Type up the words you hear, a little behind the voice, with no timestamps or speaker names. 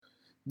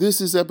This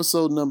is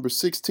episode number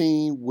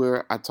 16,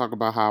 where I talk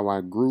about how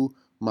I grew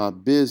my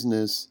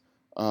business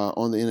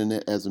on the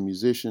internet as a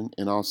musician,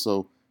 and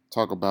also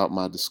talk about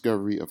my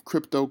discovery of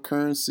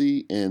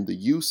cryptocurrency and the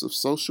use of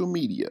social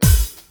media.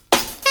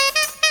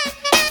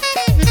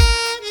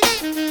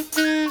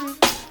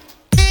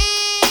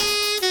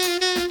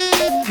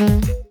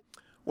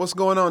 What's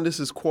going on? This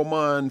is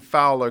Quamon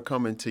Fowler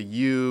coming to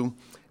you,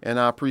 and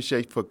I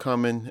appreciate for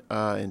coming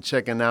and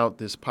checking out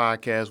this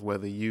podcast,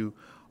 whether you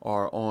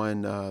are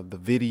on the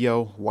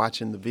video,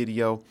 watching the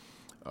video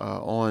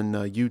on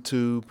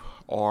YouTube,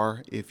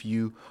 or if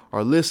you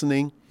are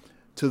listening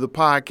to the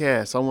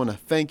podcast. I want to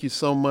thank you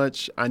so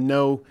much. I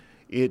know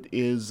it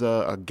is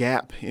a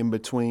gap in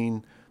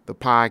between the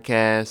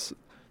podcasts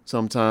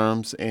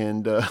sometimes,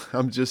 and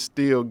I'm just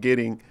still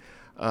getting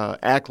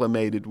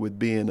acclimated with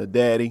being a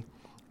daddy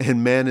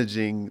and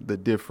managing the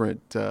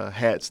different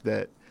hats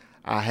that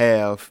I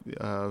have,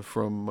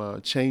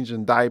 from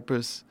changing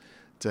diapers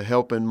to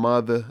helping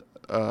mother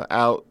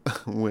out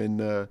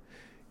when,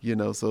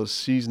 so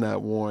she's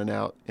not worn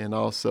out. And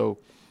also,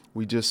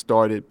 we just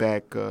started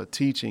back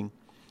teaching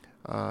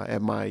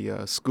at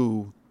my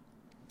school.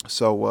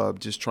 So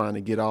just trying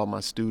to get all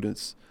my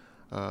students'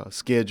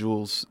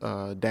 schedules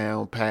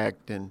down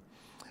packed, and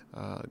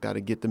got to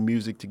get the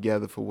music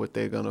together for what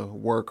they're going to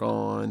work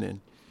on,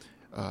 and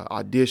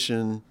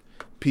audition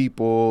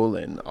people,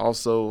 and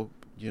also,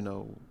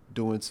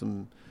 doing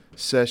some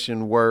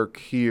session work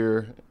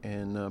here,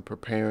 and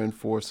preparing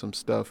for some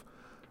stuff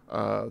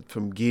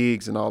from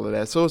gigs and all of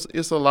that. So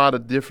it's a lot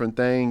of different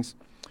things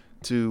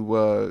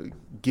to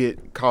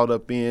get caught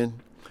up in,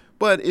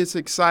 but it's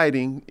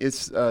exciting.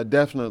 It's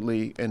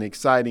definitely an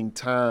exciting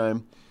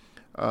time.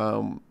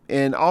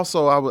 And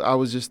also I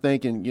was just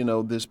thinking,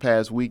 this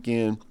past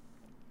weekend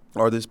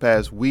or this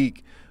past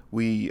week,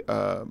 we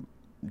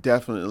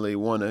definitely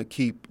want to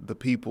keep the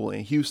people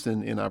in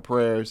Houston in our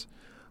prayers.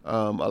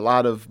 A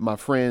lot of my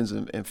friends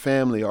and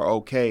family are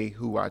okay,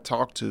 who I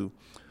talk to,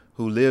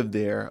 who live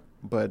there.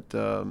 But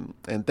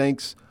and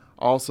thanks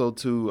also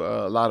to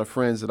a lot of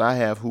friends that I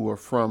have who are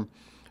from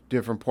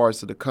different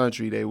parts of the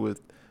country. They were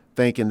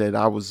thinking that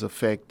I was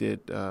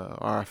affected,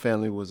 our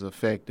family was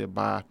affected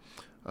by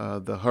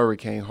the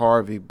Hurricane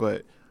Harvey.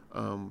 But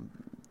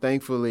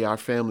thankfully, our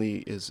family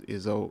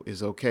is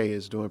okay,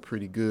 is doing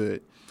pretty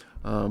good.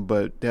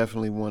 But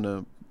definitely want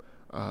to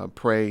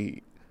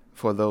pray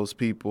for those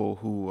people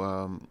who,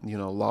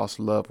 lost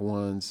loved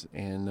ones.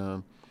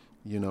 And,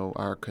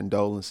 our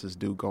condolences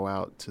do go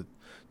out to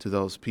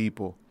those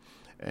people,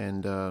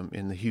 and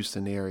in the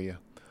Houston area.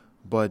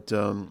 But,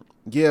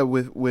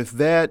 with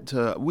that,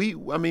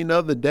 the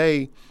other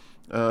day,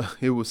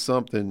 it was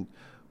something,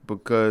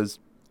 because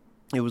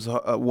it was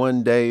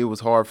one day it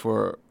was hard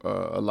for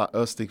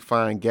us to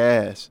find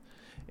gas.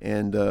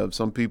 And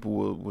some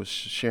people were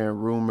sharing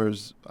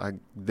rumors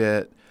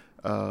that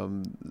a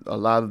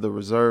lot of the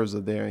reserves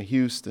are there in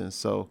Houston.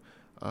 So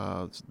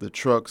the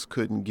trucks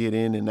couldn't get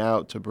in and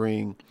out to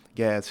bring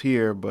gas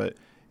here. But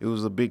it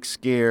was a big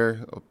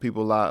scare of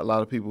people. A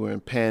lot of people were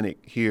in panic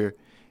here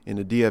in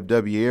the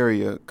DFW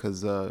area,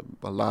 because a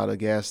lot of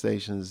gas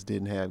stations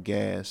didn't have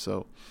gas.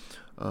 So,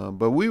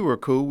 but we were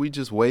cool. We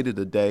just waited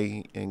a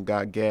day and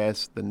got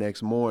gas the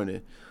next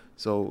morning.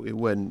 So it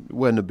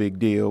wasn't a big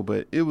deal,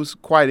 but it was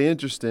quite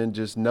interesting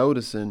just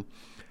noticing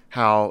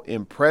how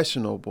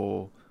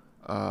impressionable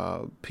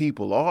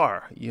people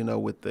are,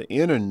 with the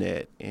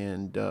internet.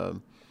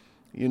 And,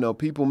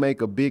 people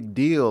make a big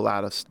deal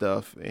out of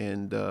stuff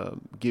and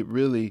get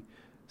really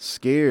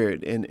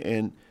scared.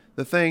 And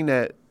the thing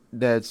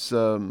that's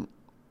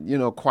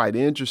quite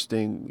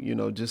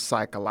interesting, just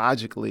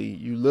psychologically,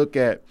 you look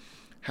at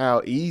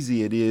how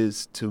easy it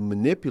is to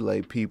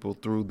manipulate people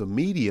through the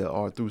media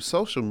or through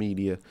social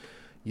media,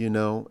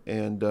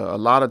 and a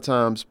lot of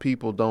times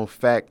people don't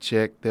fact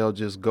check. They'll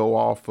just go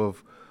off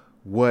of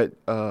what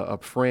a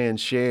friend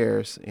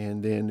shares,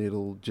 and then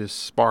it'll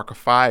just spark a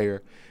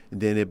fire, and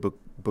then it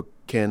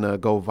can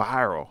go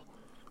viral.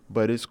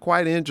 But it's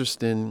quite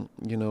interesting,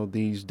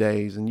 these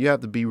days, and you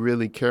have to be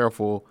really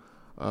careful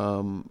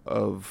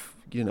of,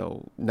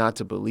 not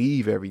to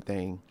believe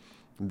everything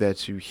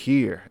that you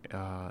hear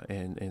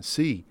and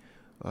see.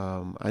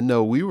 I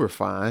know we were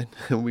fine.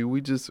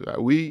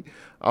 we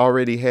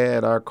already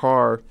had our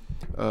car,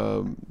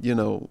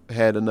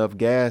 had enough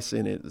gas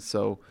in it.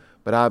 So,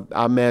 but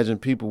I imagine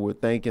people were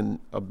thinking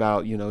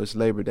about, it's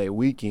Labor Day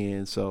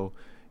weekend. So,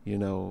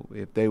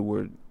 if they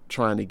were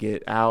trying to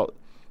get out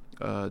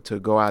to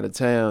go out of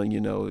town,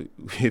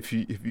 if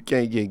you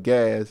can't get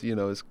gas,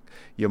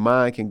 your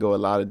mind can go a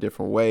lot of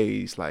different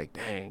ways. Like,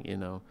 dang,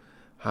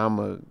 how I'm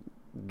gonna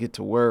get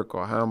to work,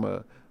 or how I'm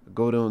gonna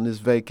go on this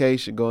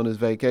vacation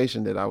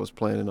that I was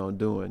planning on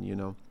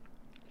doing,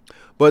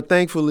 But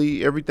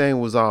thankfully, everything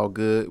was all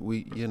good.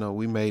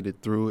 We made it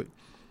through it,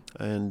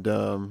 and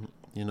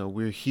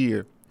we're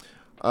here.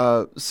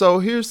 So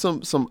here's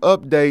some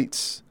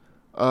updates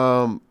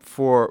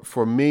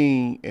for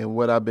me and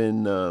what I've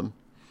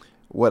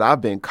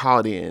been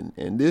caught in.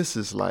 And this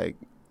is like,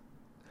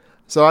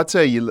 so I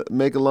tell you,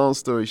 make a long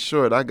story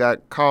short, I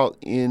got caught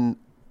in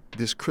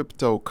this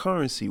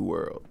cryptocurrency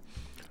world.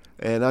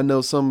 And I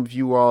know some of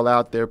you all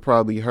out there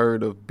probably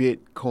heard of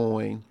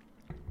Bitcoin,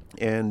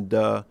 and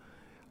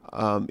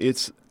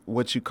it's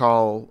what you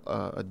call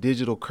a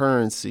digital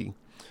currency.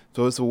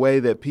 So it's a way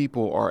that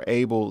people are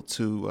able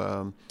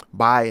to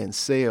buy and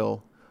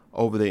sell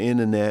over the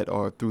internet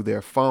or through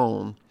their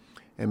phone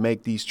and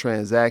make these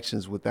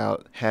transactions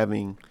without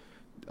having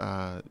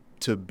to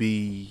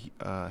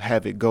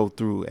have it go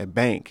through a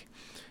bank.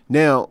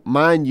 Now,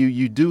 mind you,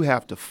 you do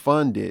have to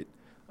fund it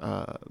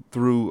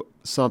through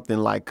something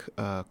like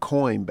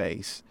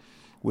Coinbase,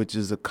 which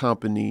is a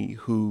company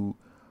who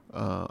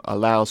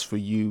allows for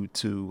you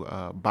to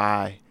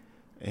buy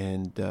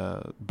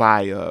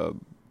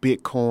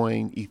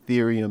Bitcoin,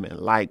 Ethereum, and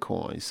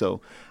Litecoin.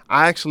 So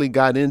I actually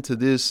got into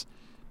this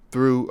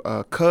through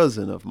a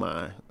cousin of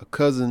mine,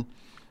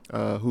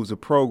 who's a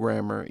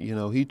programmer.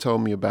 He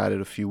told me about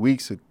it a few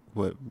weeks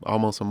ago,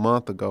 almost a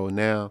month ago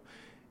now,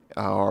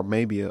 or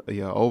maybe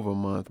over a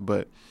month.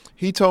 But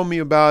he told me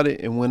about it,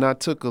 and when I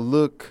took a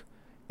look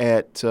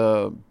at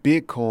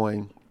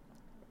Bitcoin,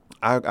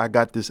 I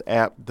got this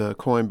app, the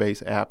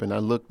Coinbase app, and I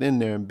looked in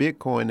there, and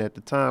Bitcoin at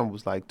the time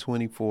was like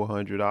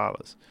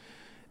 $2,400.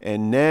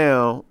 And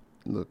now,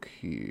 look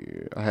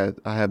here, I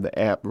have the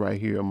app right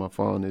here on my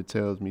phone that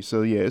tells me.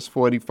 So yeah, it's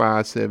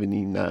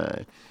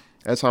 $45.79.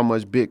 That's how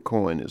much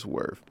Bitcoin is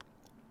worth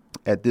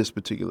at this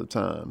particular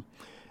time.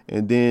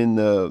 And then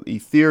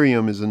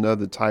Ethereum is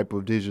another type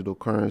of digital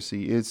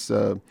currency. It's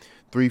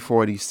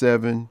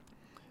 $347.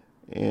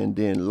 And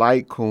then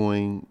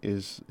Litecoin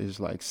is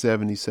like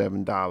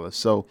 $77.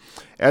 So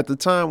at the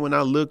time when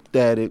I looked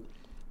at it,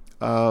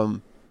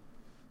 the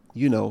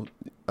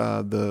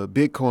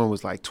Bitcoin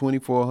was like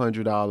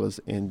 $2,400,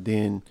 and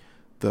then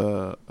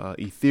the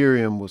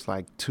Ethereum was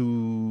like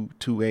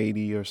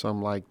 $280 or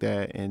something like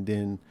that, and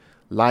then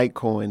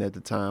Litecoin at the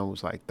time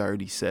was like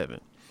 37.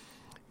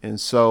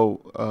 And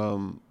so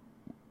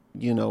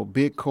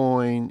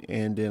Bitcoin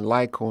and then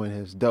Litecoin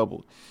has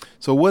doubled.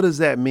 So what does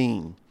that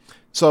mean?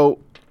 So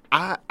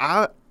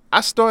I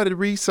started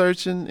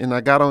researching, and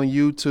I got on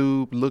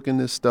YouTube looking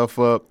this stuff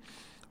up,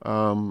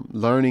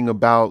 learning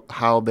about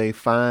how they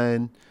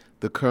find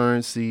the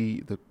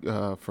currency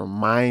from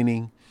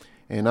mining,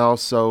 and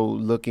also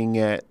looking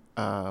at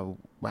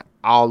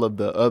all of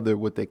the other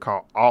what they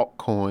call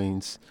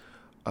altcoins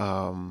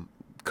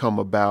come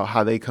about,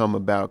 how they come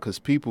about, because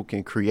people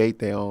can create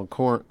their own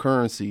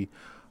currency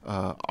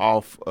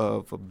off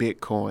of a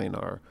Bitcoin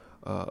or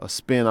a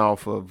spin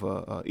off of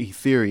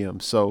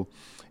Ethereum. So,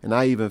 and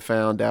I even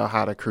found out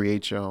how to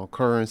create your own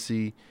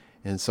currency.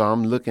 And so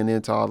I'm looking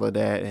into all of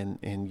that, and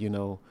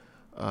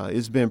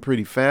it's been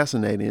pretty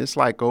fascinating. It's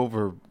like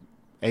over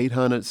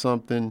 800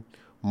 something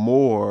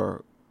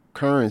more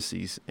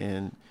currencies,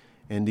 and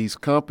these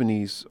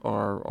companies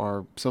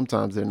are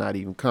sometimes they're not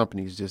even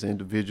companies, just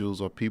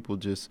individuals or people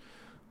just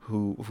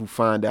who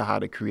find out how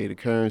to create a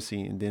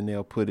currency, and then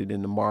they'll put it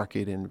in the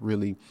market and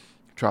really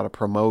try to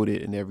promote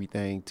it and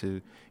everything to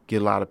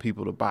get a lot of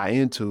people to buy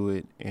into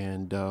it.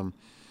 And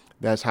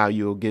that's how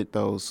you'll get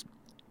those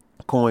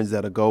coins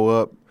that'll go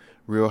up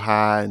real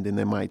high, and then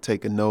they might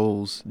take a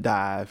nose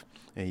dive,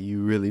 and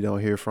you really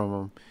don't hear from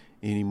them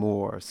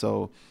anymore.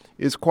 So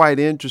it's quite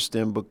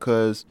interesting,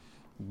 because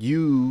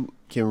you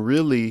can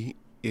really,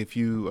 if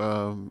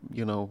you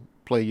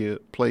play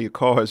your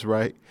cards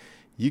right,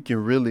 you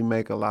can really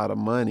make a lot of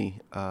money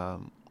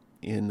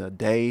in a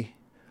day,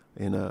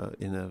 in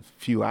a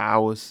few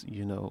hours,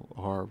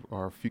 or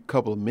a few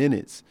couple of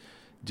minutes,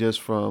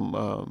 just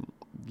from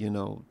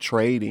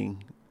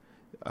trading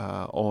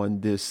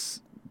on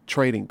this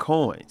trading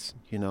coins,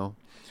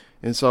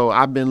 And so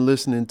I've been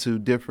listening to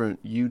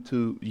different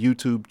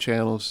YouTube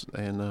channels,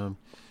 and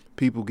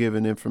people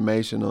giving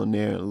information on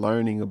there and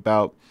learning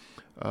about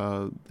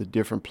the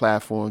different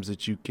platforms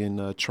that you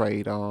can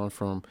trade on,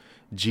 from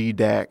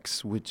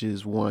GDAX, which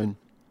is one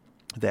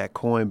that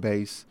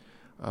Coinbase,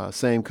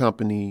 same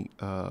company,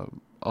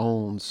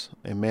 owns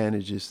and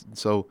manages.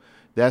 So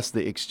that's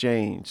the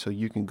exchange. So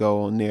you can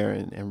go on there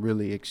and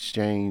really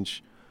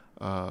exchange,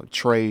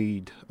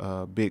 trade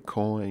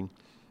Bitcoin,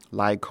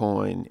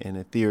 Litecoin, and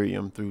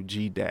Ethereum through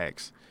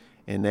GDAX.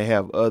 And they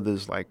have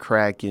others like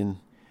Kraken,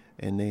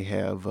 and they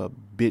have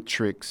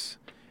Bittrex.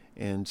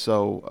 And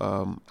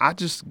so I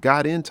just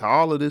got into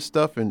all of this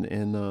stuff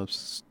and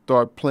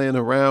start playing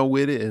around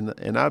with it,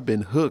 and I've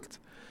been hooked.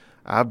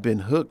 I've been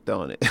hooked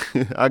on it.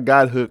 I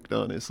got hooked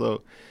on it.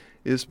 So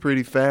it's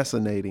pretty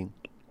fascinating.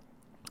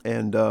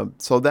 And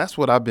so that's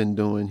what I've been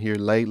doing here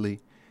lately.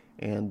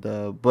 And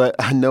but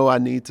I know I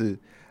need to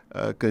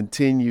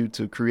continue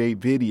to create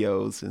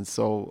videos, and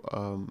so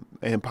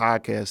and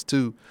podcasts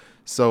too.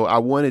 So I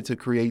wanted to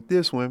create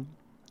this one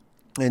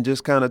and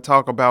just kind of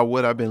talk about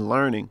what I've been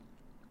learning.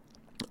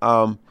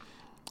 And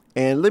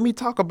let me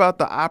talk about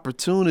the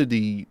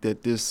opportunity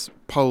that this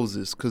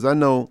poses, because I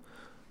know,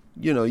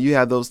 you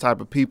have those type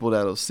of people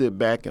that'll sit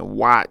back and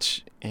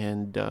watch,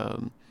 and,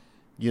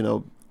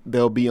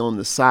 they'll be on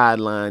the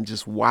sideline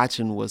just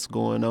watching what's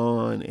going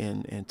on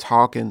and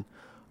talking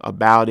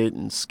about it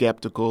and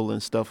skeptical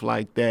and stuff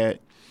like that.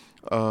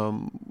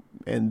 And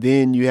And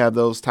then you have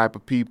those type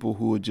of people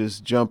who would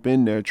just jump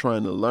in there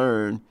trying to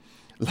learn,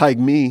 like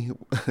me,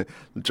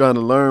 trying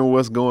to learn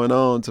what's going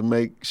on to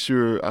make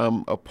sure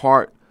I'm a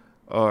part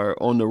or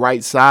on the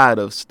right side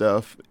of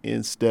stuff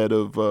instead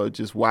of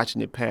just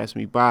watching it pass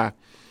me by.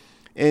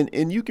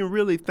 And you can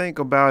really think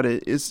about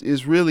it.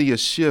 It's really a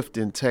shift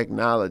in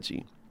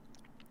technology.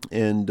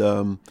 And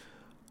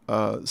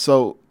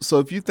so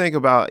if you think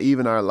about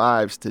even our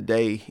lives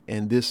today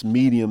and this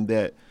medium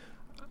that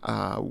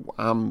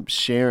I'm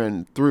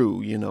sharing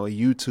through, a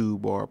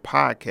YouTube or a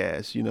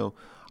podcast,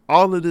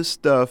 all of this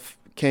stuff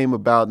came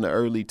about in the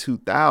early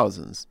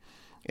 2000s.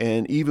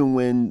 And even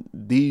when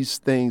these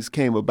things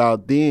came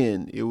about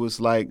then, it was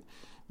like,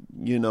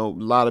 a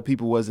lot of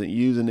people wasn't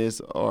using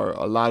this, or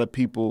a lot of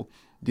people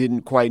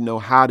didn't quite know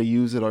how to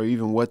use it or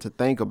even what to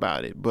think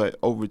about it. But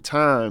over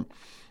time,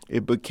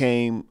 it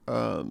became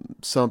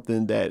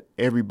something that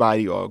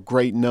everybody, or a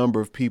great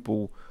number of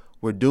people,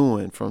 were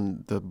doing,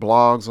 from the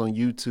blogs on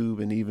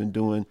YouTube and even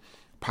doing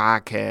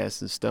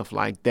podcasts and stuff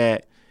like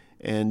that.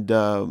 And,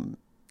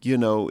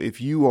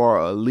 if you are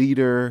a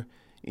leader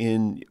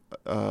in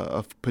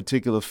a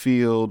particular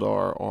field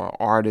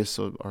or artist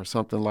or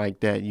something like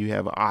that, you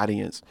have an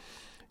audience,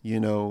 you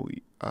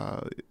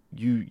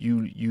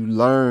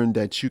learn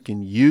that you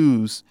can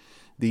use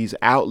these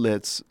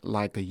outlets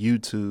like a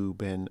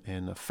YouTube and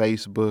a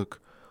Facebook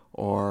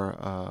or,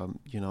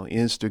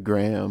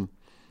 Instagram,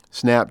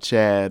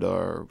 Snapchat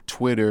or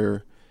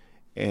Twitter,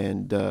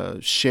 and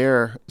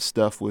share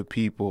stuff with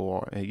people,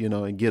 or,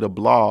 and get a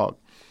blog,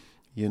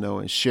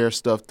 and share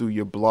stuff through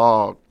your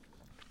blog,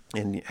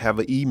 and have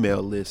an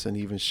email list, and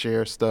even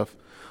share stuff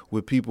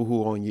with people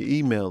who are on your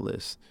email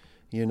list.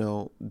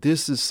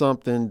 This is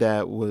something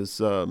that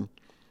was, I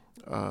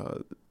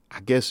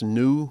guess,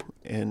 new.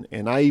 And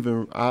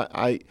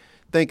I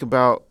think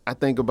about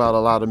a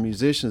lot of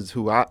musicians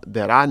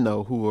that I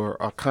know who are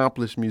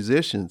accomplished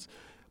musicians,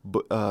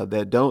 but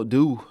that don't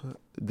do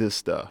this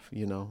stuff.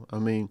 I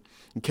mean,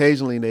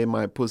 occasionally they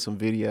might put some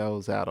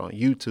videos out on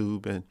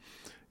YouTube, and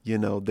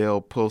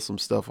they'll pull some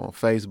stuff on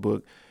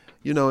Facebook,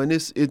 and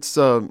it's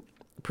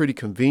pretty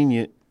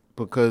convenient,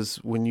 because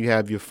when you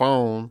have your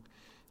phone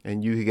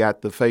and you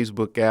got the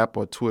Facebook app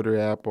or Twitter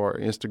app or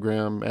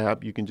Instagram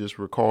app, you can just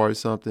record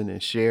something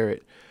and share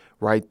it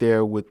right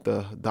there with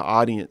the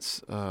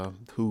audience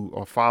who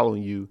are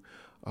following you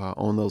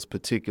on those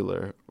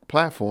particular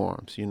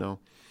platforms.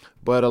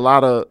 But a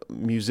lot of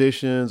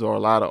musicians or a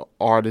lot of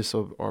artists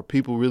or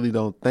people really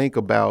don't think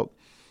about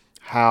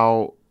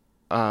how,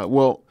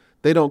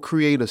 they don't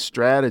create a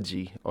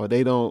strategy, or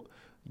they don't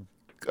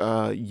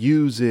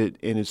use it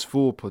in its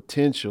full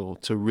potential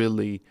to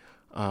really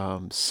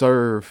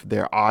serve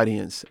their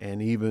audience,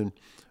 and even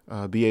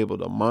be able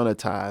to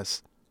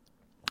monetize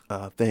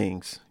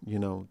things,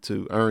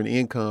 to earn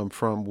income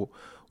from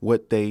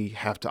what they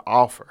have to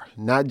offer,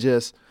 not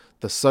just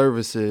the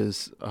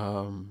services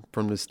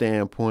from the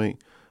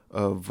standpoint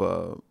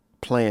of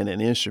playing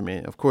an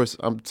instrument. Of course,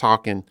 I'm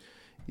talking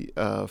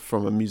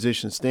from a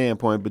musician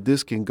standpoint, but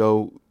this can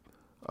go.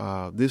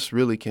 This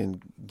really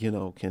can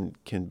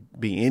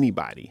be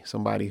anybody.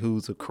 Somebody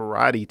who's a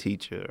karate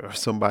teacher, or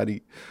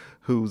somebody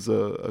who's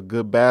a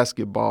good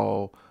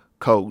basketball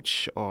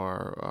coach,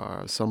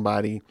 or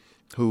somebody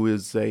who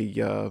is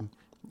a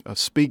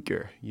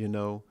speaker.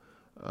 You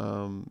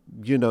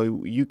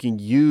can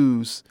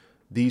use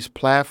these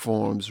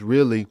platforms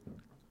really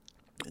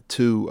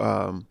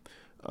to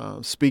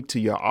speak to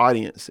your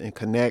audience and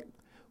connect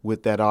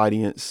with that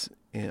audience,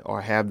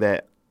 or have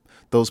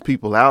those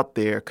people out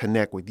there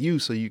connect with you,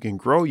 so you can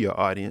grow your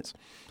audience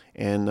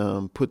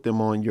and put them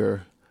on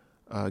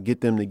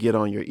get them to get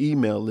on your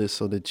email list,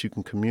 so that you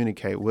can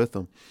communicate with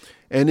them.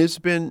 And it's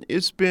been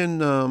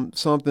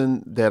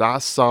something that I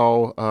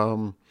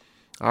saw,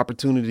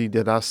 opportunity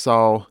that I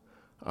saw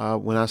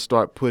when I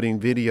start putting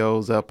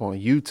videos up on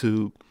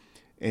YouTube.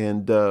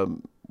 And at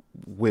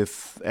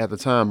the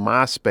time,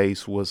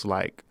 MySpace was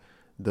like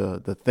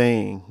the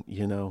thing,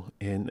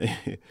 and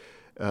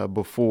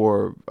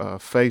before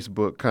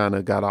Facebook kind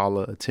of got all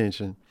the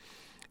attention.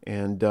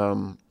 And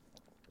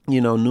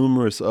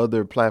numerous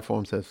other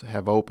platforms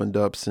have opened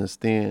up since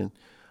then.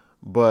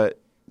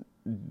 But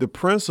the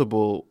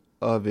principle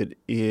of it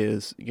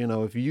is,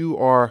 if you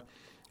are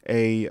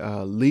a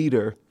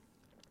leader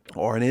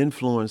or an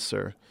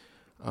influencer,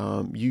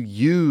 you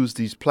use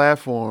these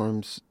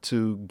platforms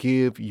to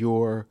give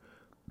your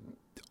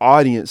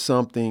audience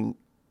something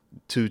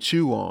to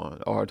chew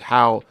on, or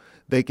how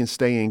they can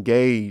stay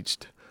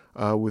engaged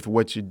with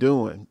what you're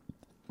doing.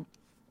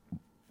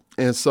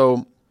 And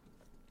so,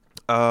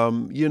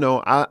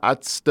 I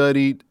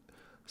studied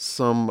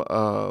some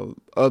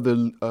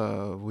other,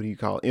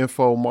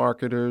 info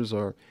marketers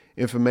or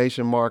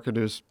information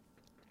marketers.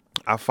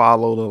 I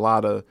followed a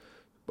lot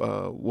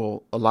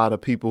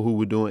of people who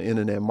were doing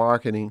internet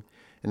marketing,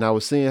 and I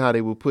was seeing how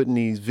they were putting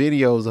these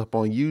videos up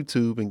on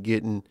YouTube and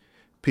getting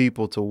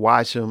people to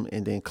watch them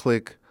and then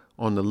click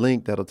on the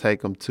link that'll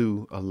take them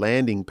to a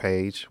landing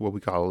page. What we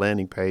call a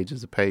landing page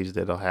is a page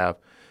that'll have,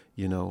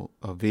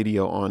 a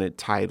video on it,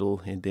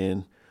 title, and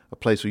then a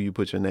place where you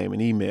put your name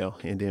and email.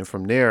 And then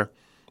from there,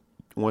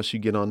 once you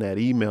get on that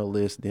email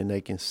list, then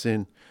they can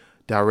send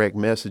direct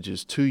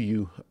messages to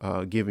you,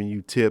 giving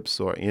you tips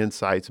or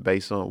insights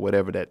based on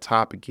whatever that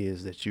topic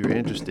is that you're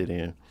interested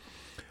in.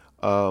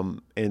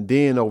 And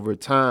then over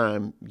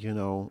time,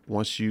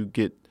 once you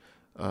get,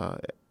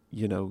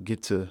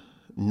 get to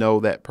know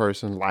that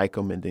person, like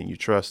them, and then you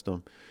trust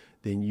them,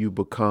 then you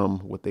become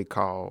what they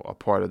call a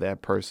part of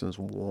that person's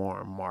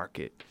warm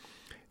market.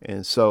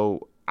 And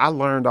so I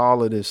learned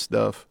all of this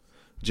stuff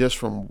just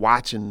from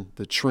watching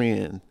the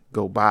trend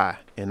go by,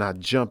 and I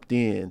jumped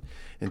in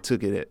and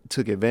took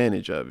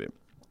advantage of it.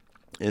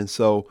 And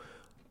so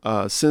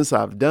since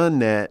I've done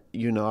that,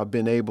 I've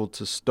been able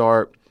to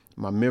start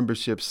my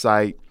membership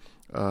site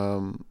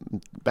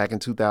back in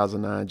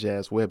 2009,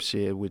 Jazz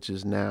Webshed, which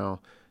is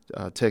now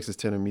Texas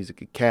Tenor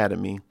Music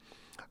Academy.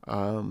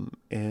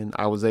 And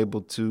I was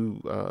able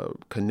to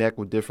connect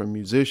with different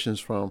musicians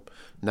from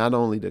not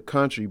only the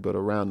country, but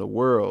around the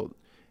world.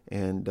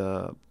 And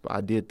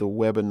I did the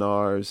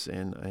webinars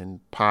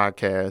and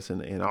podcasts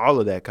and all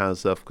of that kind of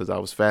stuff because I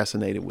was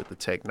fascinated with the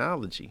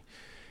technology.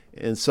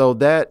 And so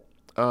that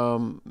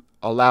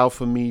allowed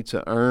for me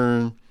to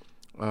earn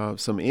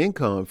some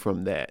income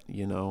from that,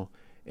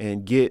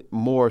 and get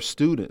more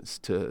students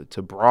to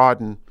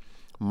broaden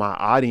my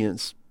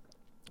audience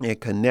and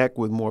connect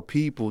with more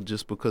people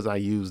just because I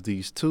use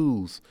these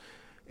tools.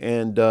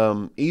 And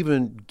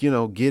even,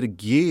 get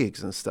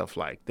gigs and stuff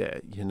like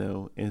that,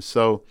 And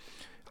so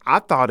I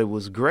thought it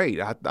was great.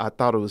 I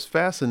thought it was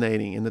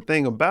fascinating. And the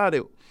thing about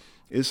it,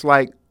 it's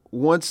like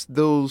once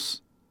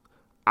those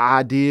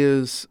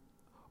ideas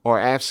or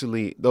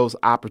actually those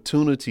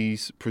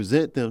opportunities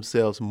present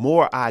themselves,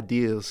 more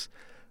ideas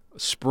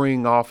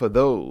spring off of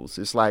those.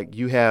 It's like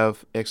you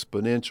have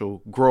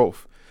exponential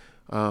growth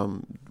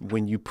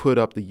when you put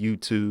up the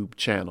YouTube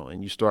channel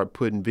and you start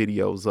putting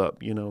videos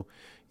up.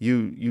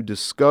 You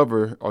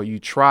discover or you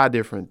try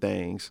different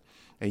things,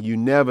 and you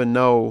never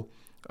know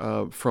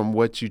from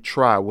what you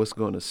try what's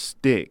going to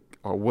stick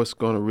or what's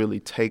going to really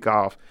take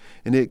off.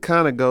 And it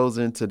kind of goes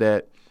into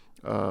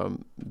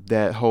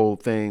that whole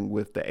thing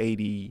with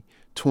the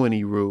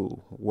 80-20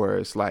 rule, where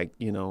it's like,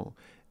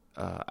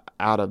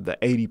 out of the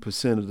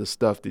 80% of the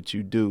stuff that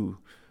you do,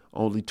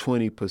 only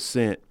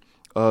 20%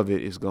 of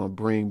it is going to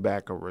bring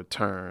back a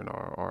return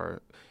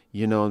or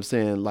you know what I'm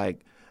saying?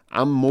 Like,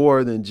 I'm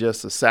more than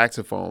just a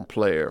saxophone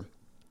player,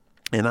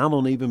 and I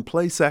don't even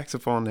play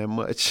saxophone that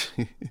much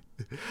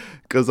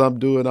because I'm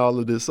doing all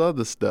of this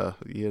other stuff,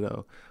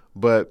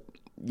 But,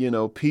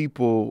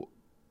 people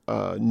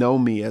know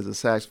me as a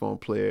saxophone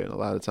player, and a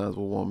lot of times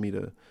will want me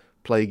to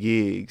play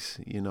gigs,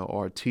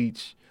 or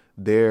teach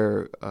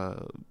their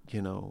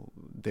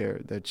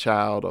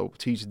child or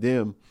teach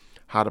them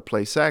how to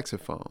play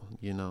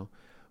saxophone,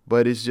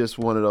 But it's just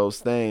one of those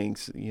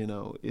things,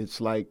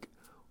 it's like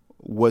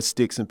what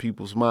sticks in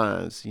people's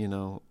minds,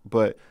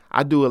 But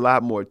I do a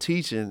lot more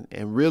teaching,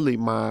 and really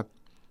my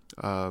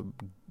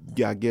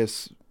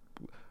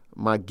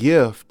my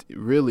gift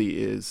really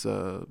is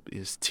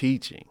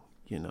teaching,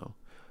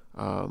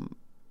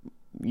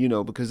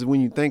 because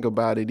when you think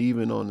about it,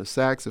 even on the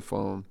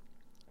saxophone,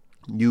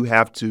 you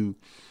have to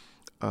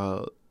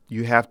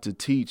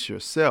teach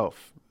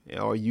yourself,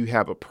 or you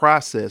have a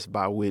process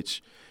by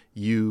which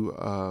you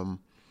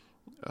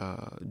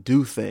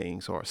do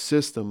things, or a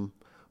system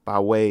by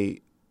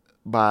which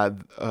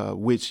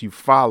you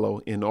follow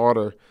in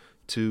order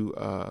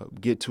to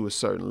get to a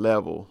certain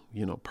level,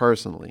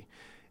 personally.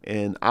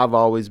 And I've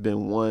always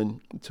been one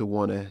to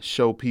want to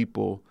show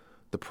people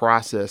the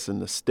process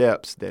and the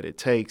steps that it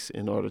takes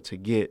in order to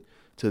get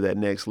to that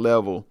next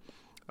level,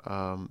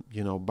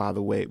 by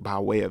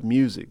way of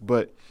music.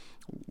 But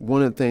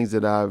one of the things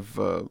that I've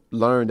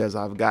learned as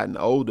I've gotten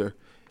older,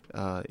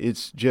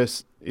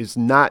 it's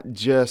not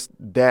just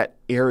that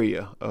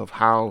area of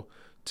how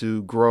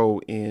to grow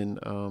in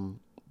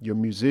your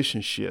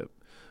musicianship,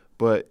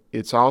 but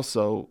it's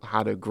also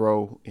how to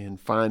grow in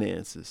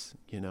finances,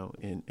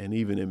 and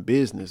even in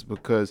business,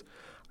 because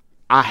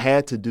I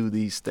had to do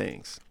these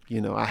things.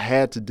 I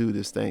had to do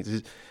these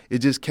things. It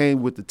just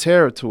came with the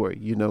territory.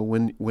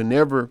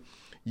 Whenever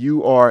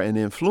you are an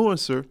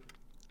influencer,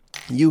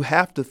 you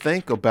have to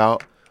think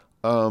about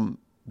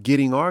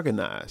getting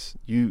organized.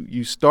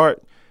 You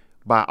start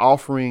by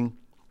offering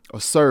a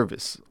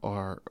service,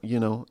 or,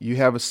 you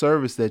have a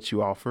service that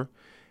you offer,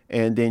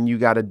 and then you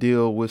got to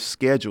deal with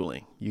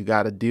scheduling. You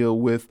got to deal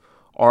with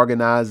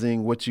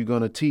organizing what you're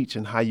going to teach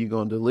and how you're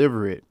going to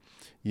deliver it.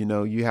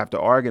 You have to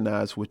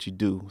organize what you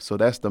do. So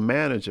that's the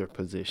manager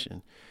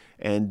position.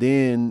 And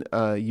then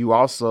you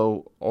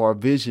also are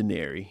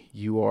visionary.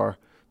 You are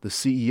the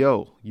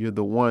CEO. You're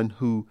the one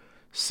who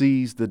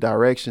sees the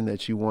direction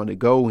that you want to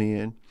go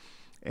in.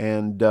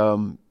 And,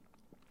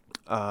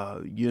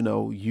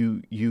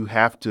 you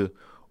have to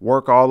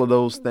work all of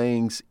those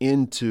things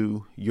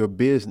into your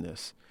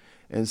business.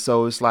 And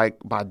so it's like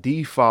by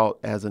default,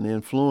 as an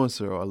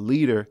influencer or a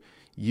leader,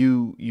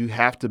 you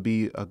have to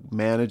be a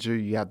manager.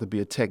 You have to be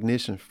a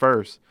technician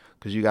first,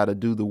 because you got to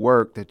do the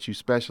work that you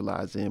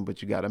specialize in,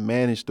 but you got to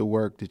manage the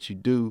work that you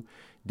do.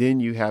 Then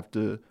you have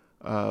to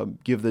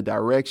give the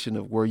direction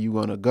of where you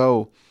want to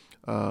go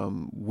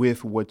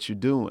with what you're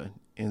doing.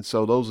 And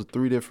so those are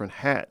three different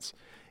hats.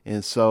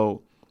 And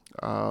so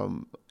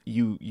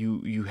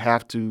you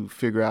have to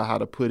figure out how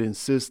to put in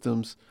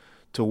systems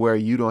to where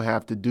you don't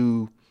have to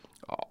do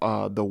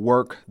the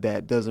work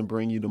that doesn't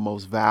bring you the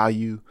most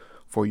value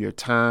for your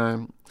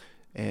time.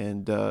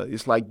 And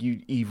it's like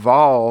you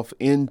evolve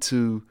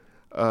into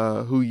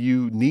who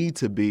you need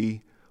to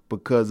be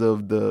because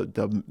of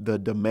the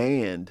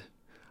demand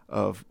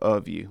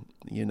of you.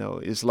 You know,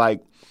 it's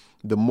like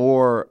the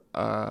more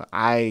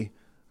I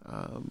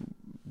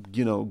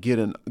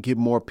get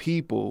more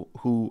people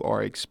who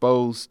are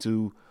exposed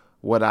to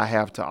what I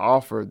have to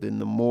offer, then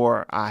the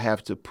more I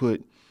have to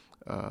put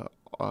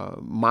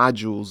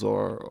modules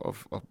or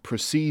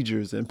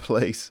procedures in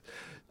place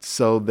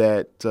so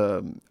that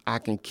I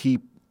can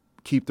keep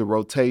the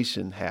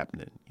rotation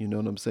happening. You know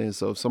what I'm saying?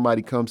 So if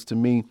somebody comes to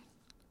me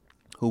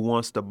who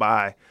wants to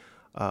buy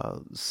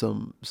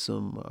some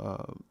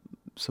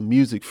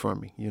music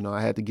from me, you know,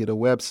 I had to get a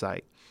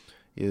website.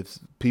 If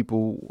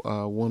people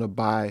want to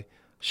buy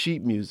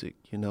sheet music,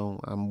 you know,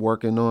 I'm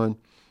working on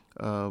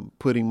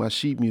putting my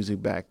sheet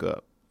music back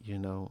up. You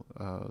know,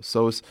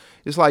 so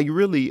it's like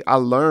really I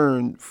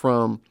learn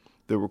from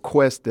the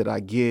requests that I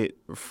get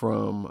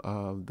from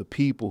the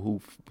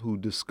people who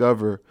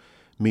discover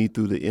me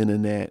through the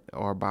internet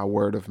or by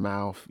word of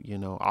mouth, you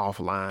know,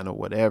 offline or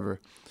whatever.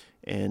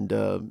 And,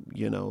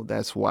 you know,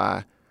 that's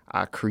why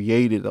I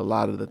created a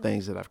lot of the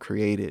things that I've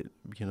created,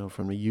 you know,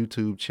 from the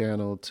YouTube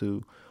channel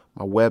to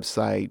my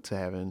website to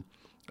having,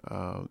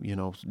 you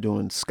know,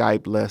 doing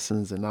Skype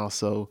lessons and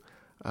also,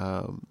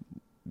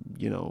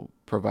 you know,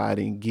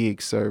 providing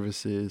gig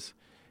services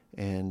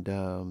and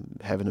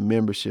having a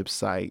membership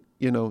site.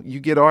 You know, you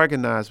get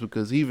organized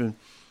because even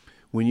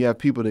when you have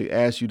people that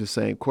ask you the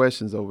same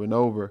questions over and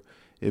over,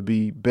 it'd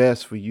be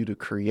best for you to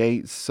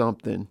create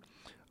something,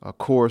 a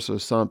course or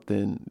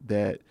something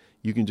that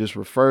you can just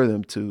refer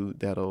them to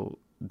that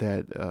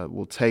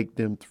will take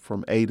them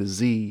from A to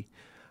Z,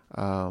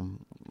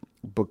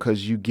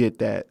 because you get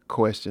that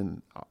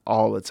question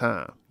all the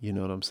time. You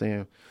know what I'm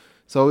saying?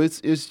 So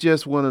it's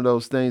just one of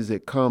those things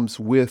that comes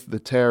with the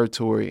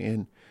territory,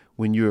 and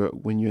when you're an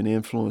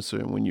influencer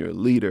and when you're a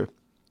leader.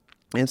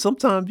 And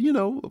sometimes, you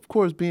know, of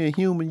course, being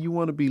human, you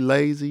want to be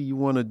lazy, you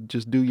want to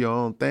just do your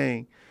own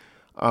thing.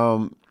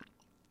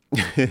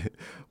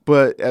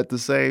 But at the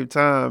same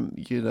time,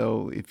 you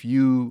know, if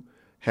you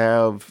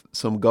have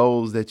some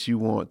goals that you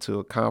want to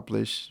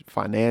accomplish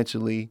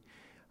financially,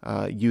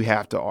 you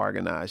have to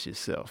organize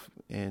yourself,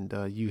 and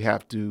you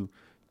have to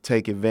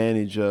take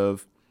advantage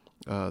of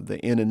the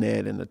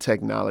internet and the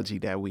technology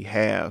that we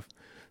have.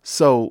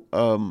 So,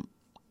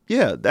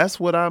 yeah, that's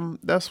what I'm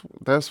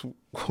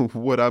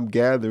what I'm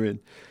gathering,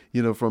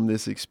 you know, from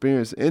this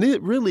experience. And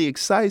it really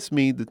excites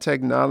me, the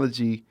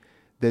technology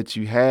that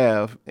you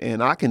have,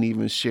 and I can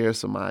even share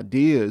some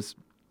ideas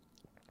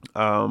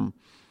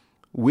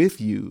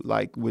with you,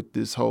 like with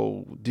this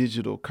whole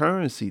digital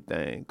currency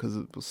thing, because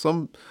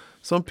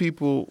some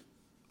people,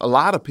 a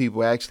lot of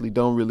people actually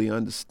don't really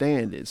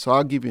understand it. So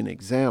I'll give you an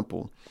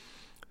example.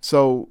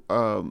 So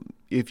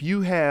if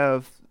you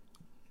have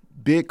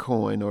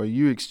Bitcoin or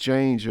you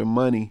exchange your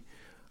money,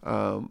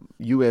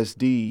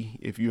 USD,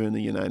 if you're in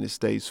the United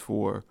States,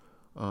 for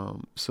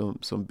some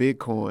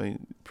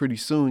Bitcoin, pretty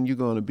soon you're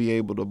going to be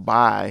able to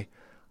buy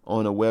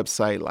on a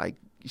website like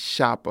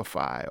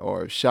Shopify,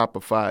 or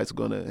Shopify is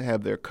going to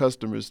have their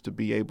customers to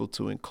be able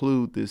to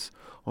include this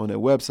on their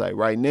website.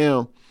 Right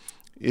now,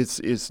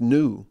 it's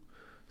new.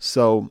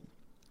 So,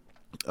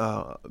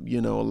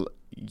 you know,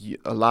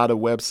 a lot of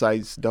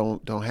websites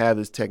don't have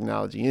this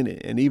technology in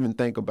it. And even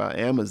think about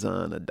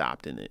Amazon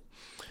adopting it,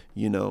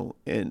 you know.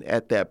 And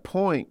at that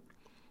point,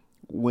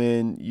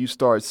 when you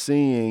start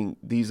seeing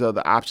these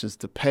other options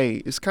to pay,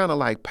 it's kind of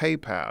like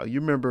PayPal. You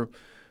remember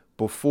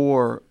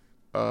before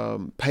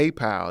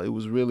PayPal, it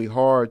was really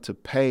hard to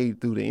pay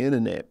through the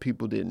internet.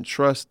 People didn't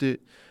trust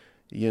it,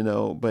 you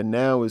know, but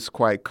now it's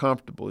quite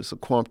comfortable. It's a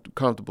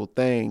comfortable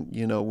thing.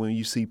 You know, when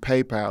you see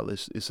PayPal,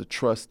 it's a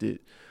trusted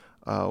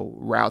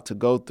route to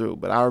go through.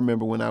 But I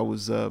remember when I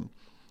was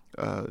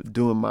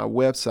doing my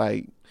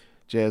website,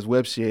 Jazz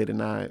Webshed,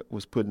 and I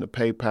was putting a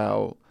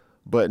PayPal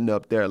button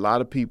up there, a lot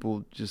of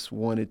people just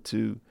wanted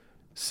to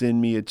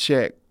send me a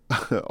check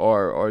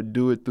or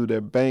do it through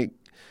their bank.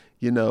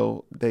 You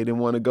know, they didn't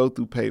want to go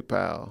through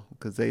PayPal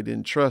because they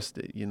didn't trust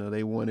it. You know,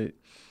 they wanted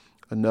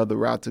another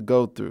route to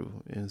go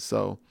through. And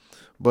so,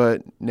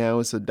 but now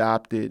it's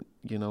adopted,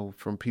 you know,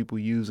 from people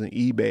using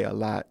eBay a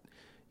lot.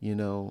 You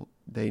know,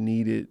 they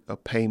needed a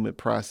payment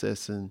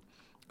processing,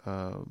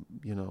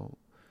 you know,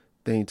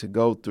 thing to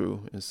go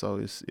through. And so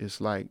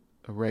it's like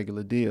a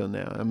regular deal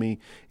now. I mean,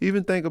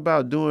 even think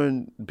about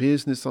doing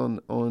business on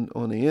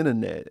the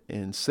internet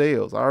and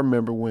sales. I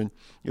remember when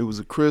it was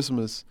a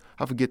Christmas,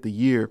 I forget the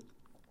year,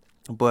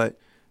 but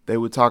they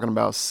were talking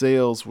about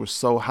sales were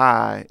so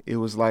high. It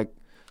was like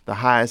the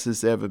highest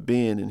it's ever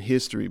been in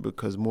history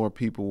because more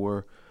people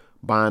were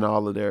buying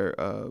all of their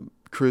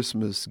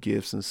Christmas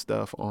gifts and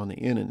stuff on the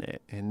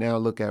internet. And now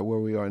look at where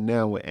we are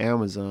now with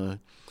Amazon.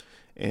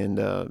 And,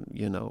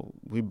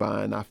 we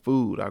buying our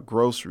food, our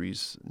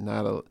groceries,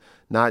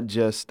 not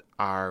just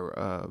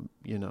our,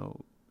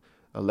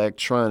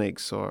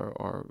 electronics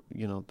or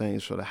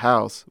things for the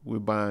house. We're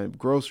buying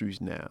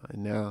groceries now.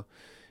 And now,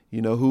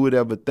 who would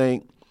ever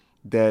think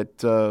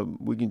that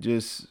we can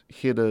just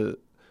hit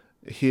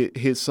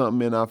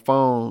something in our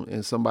phone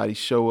and somebody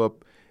show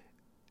up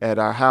at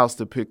our house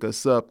to pick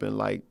us up in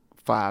like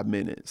 5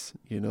 minutes.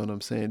 You know what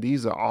I'm saying?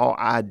 These are all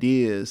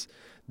ideas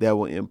that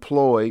were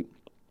employed,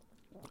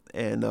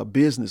 and a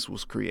business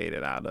was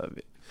created out of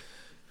it.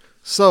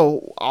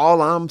 So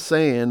I'm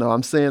saying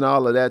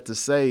all of that to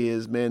say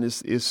is, man,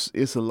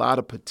 it's a lot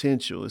of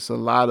potential. It's a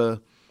lot of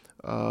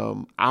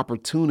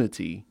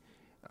opportunity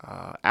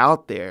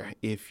out there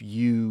if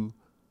you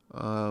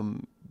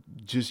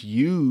just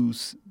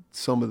use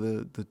some of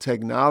the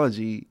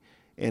technology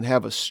and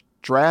have a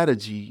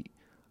strategy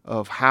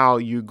of how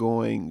you're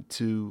going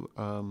to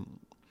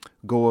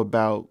go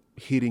about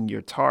hitting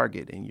your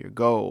target and your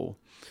goal.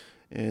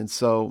 And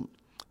so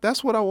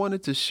that's what I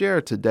wanted to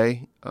share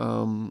today.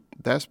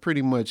 That's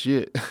pretty much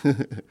it.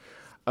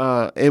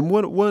 And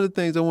one of the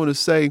things I want to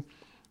say,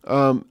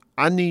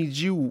 I need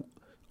you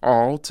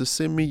all to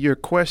send me your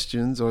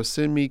questions or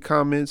send me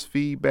comments,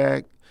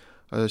 feedback,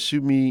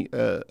 shoot me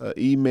an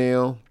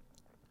email,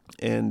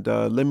 and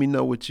let me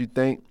know what you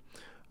think.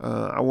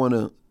 I want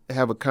to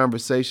have a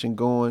conversation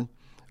going.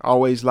 I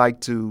always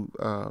like to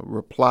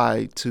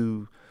reply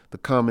to the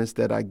comments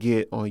that I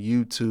get on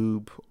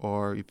YouTube,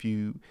 or if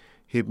you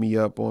hit me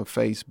up on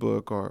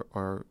Facebook or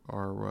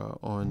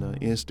on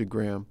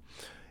Instagram.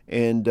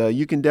 And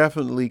you can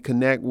definitely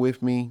connect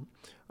with me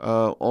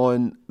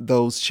on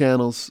those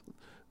channels.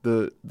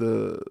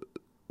 The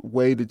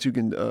way that you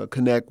can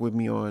connect with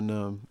me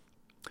on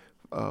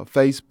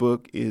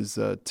Facebook is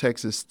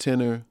Texas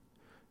Tenor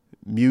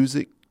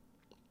Music.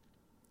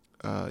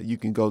 You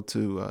can go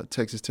to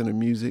Texas Tenor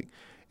Music.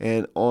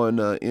 And on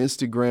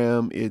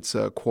Instagram, it's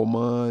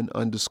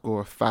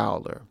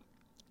Quamon_Fowler.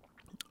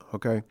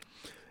 Okay.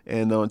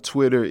 And on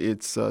Twitter,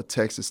 it's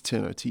Texas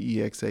Tenor,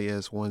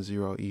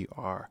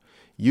 TEXAS10ER.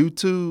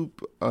 YouTube,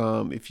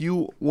 if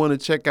you want to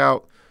check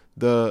out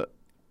the,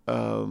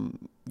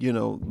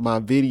 my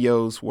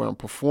videos where I'm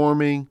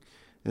performing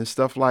and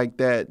stuff like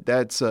that,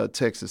 that's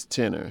Texas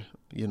Tenor,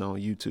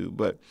 YouTube.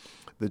 But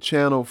the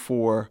channel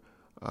for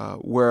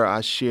where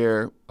I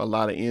share a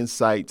lot of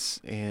insights,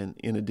 and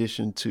in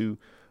addition to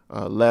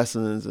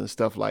lessons and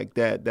stuff like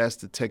that, that's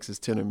the Texas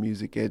Tenor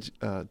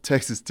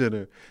Texas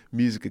Tenor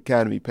Music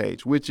Academy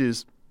page, which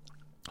is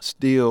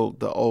still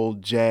the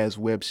old Jazz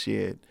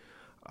Webshed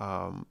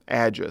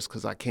address,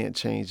 because I can't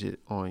change it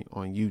on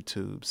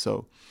YouTube.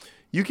 So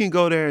you can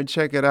go there and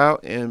check it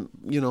out, and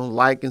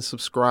like and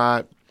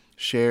subscribe,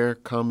 share,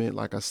 comment,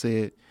 like I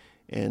said.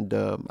 And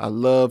I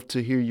love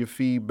to hear your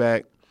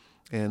feedback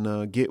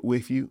and get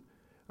with you.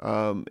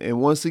 And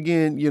once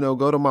again,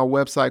 go to my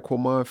website,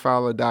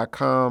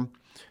 QuamonFowler.com.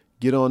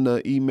 Get on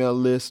the email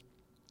list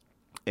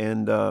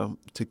and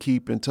to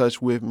keep in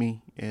touch with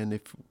me. And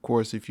if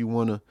you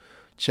want to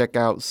check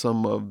out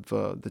some of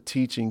the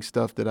teaching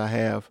stuff that I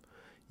have,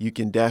 you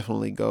can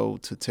definitely go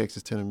to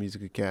Texas Tenor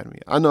Music Academy.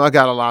 I know I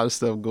got a lot of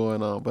stuff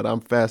going on, but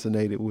I'm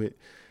fascinated with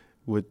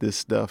this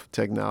stuff,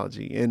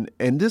 technology. And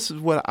this is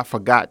what I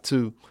forgot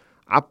to.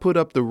 I put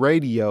up the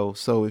radio,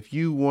 so if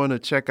you want to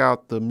check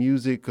out the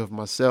music of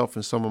myself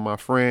and some of my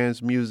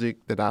friends'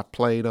 music that I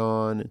played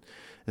on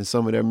and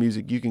some of their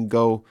music, you can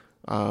go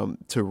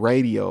to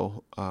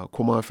radio,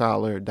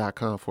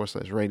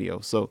 QuamonFowler.com/radio.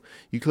 So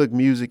you click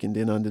music, and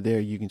then under there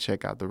you can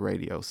check out the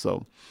radio.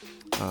 So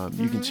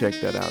you can check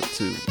that out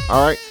too.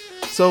 All right.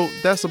 So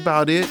that's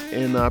about it.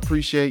 And I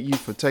appreciate you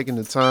for taking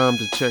the time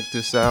to check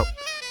this out.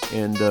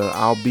 And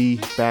I'll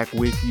be back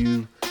with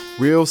you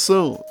real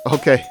soon.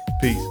 Okay.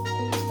 Peace.